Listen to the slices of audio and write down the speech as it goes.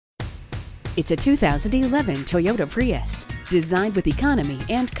It's a 2011 Toyota Prius. Designed with economy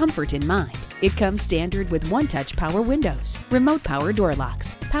and comfort in mind, it comes standard with one-touch power windows, remote power door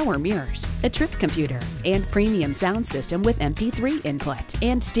locks, power mirrors, a trip computer, and premium sound system with MP3 input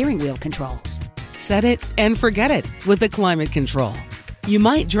and steering wheel controls. Set it and forget it with the climate control. You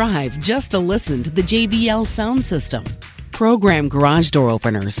might drive just to listen to the JBL sound system. Program garage door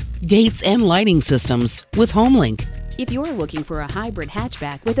openers, gates, and lighting systems with HomeLink. If you're looking for a hybrid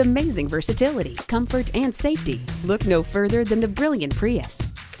hatchback with amazing versatility, comfort, and safety, look no further than the brilliant Prius.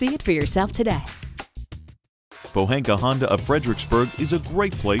 See it for yourself today. Pohanka Honda of Fredericksburg is a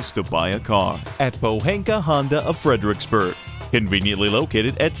great place to buy a car at Pohanka Honda of Fredericksburg. Conveniently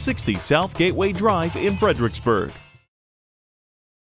located at 60 South Gateway Drive in Fredericksburg.